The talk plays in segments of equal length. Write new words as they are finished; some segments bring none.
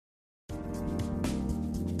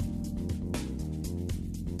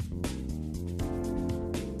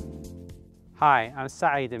Hi, I'm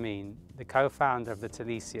Saeed Amen, the co-founder of the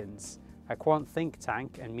Thalesians, a quant think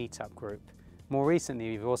tank and meetup group. More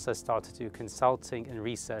recently, we've also started to do consulting and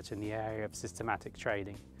research in the area of systematic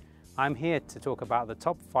trading. I'm here to talk about the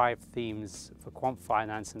top 5 themes for quant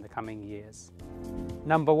finance in the coming years.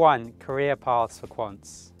 Number 1, career paths for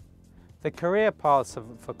quants. The career paths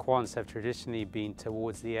for quants have traditionally been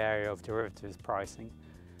towards the area of derivatives pricing,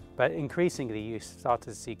 but increasingly you start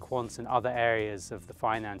to see quants in other areas of the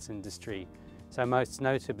finance industry, so most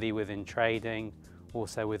notably within trading,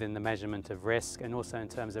 also within the measurement of risk, and also in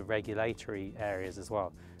terms of regulatory areas as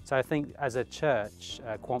well. So I think as a church,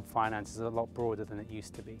 quant finance is a lot broader than it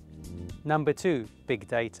used to be. Number 2, big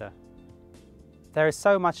data. There is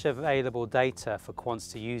so much available data for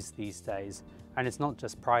quants to use these days, and it's not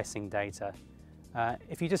just pricing data.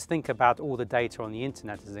 If you just think about all the data on the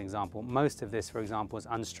internet as an example, most of this, for example, is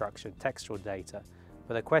unstructured textual data.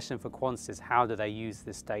 But the question for quants is how do they use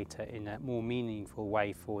this data in a more meaningful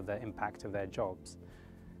way for the impact of their jobs?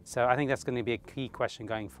 So I think that's going to be a key question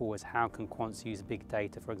going forward. How can quants use big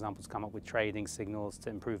data, for example, to come up with trading signals, to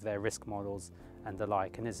improve their risk models and the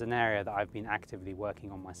like? And it's an area that I've been actively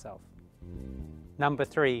working on myself. Number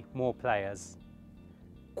 3, more players.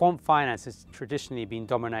 Quant finance has traditionally been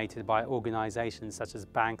dominated by organizations such as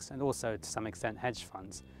banks and also to some extent hedge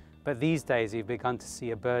funds. But these days we've begun to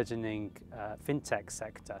see a burgeoning fintech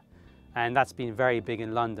sector, and that's been very big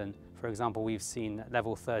in London. For example, we've seen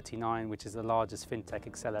Level 39, which is the largest fintech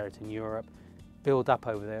accelerator in Europe, build up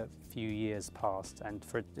over the few years past, and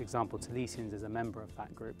for example, Thalesians is a member of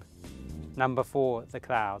that group. Number 4, the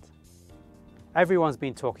cloud. Everyone's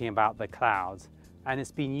been talking about the cloud, and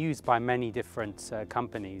it's been used by many different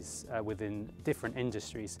companies within different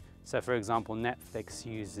industries. So for example, Netflix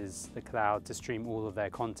uses the cloud to stream all of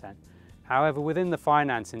their content. However, within the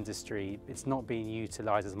finance industry, it's not being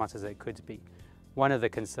utilized as much as it could be. One of the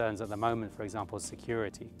concerns at the moment, for example, is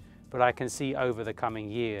security. But I can see over the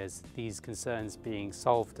coming years, these concerns being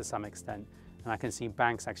solved to some extent. And I can see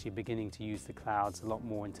banks actually beginning to use the clouds a lot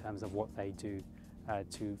more in terms of what they do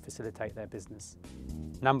to facilitate their business.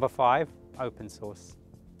 Number 5, open source.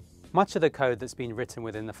 Much of the code that's been written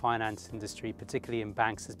within the finance industry, particularly in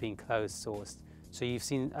banks, has been closed sourced. So you've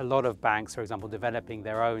seen a lot of banks, for example, developing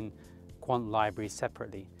their own quant libraries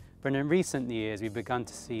separately. But in recent years, we've begun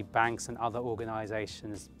to see banks and other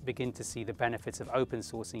organizations begin to see the benefits of open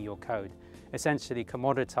sourcing your code. Essentially,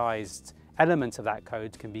 commoditized elements of that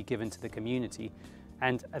code can be given to the community,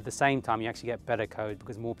 and at the same time, you actually get better code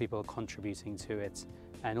because more people are contributing to it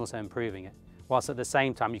and also improving it. Whilst at the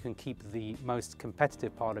same time, you can keep the most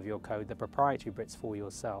competitive part of your code, the proprietary bits, for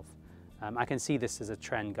yourself. I can see this as a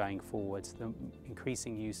trend going forward, the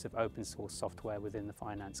increasing use of open source software within the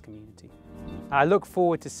finance community. I look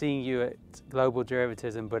forward to seeing you at Global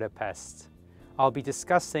Derivatives in Budapest. I'll be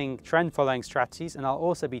discussing trend following strategies, and I'll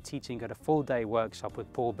also be teaching at a full-day workshop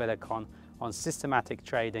with Paul Billicon on systematic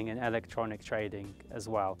trading and electronic trading as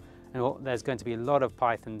well. And there's going to be a lot of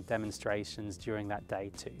Python demonstrations during that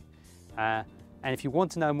day too. And if you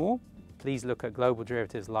want to know more, please look at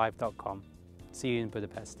globalDerivativesLive.com. See you in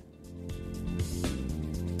Budapest.